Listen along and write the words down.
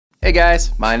Hey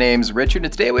guys, my name's Richard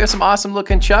and today we have some awesome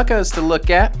looking chukkas to look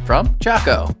at from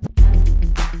Chaco.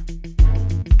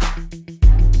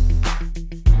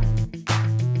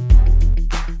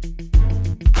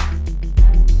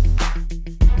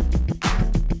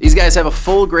 These guys have a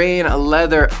full grain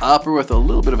leather upper with a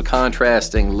little bit of a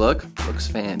contrasting look. Looks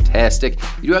fantastic.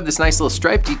 You do have this nice little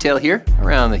stripe detail here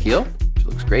around the heel, which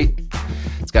looks great.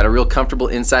 It's got a real comfortable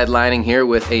inside lining here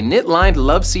with a knit-lined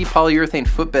LUVSEAT polyurethane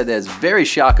footbed that is very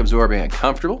shock absorbing and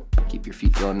comfortable. Keep your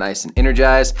feet feeling nice and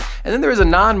energized. And then there is a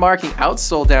non-marking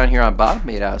outsole down here on bottom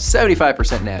made out of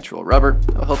 75% natural rubber.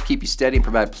 It'll help keep you steady and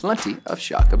provide plenty of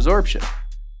shock absorption.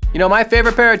 You know, my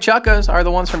favorite pair of chukkas are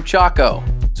the ones from Chaco,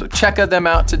 so check them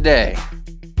out today.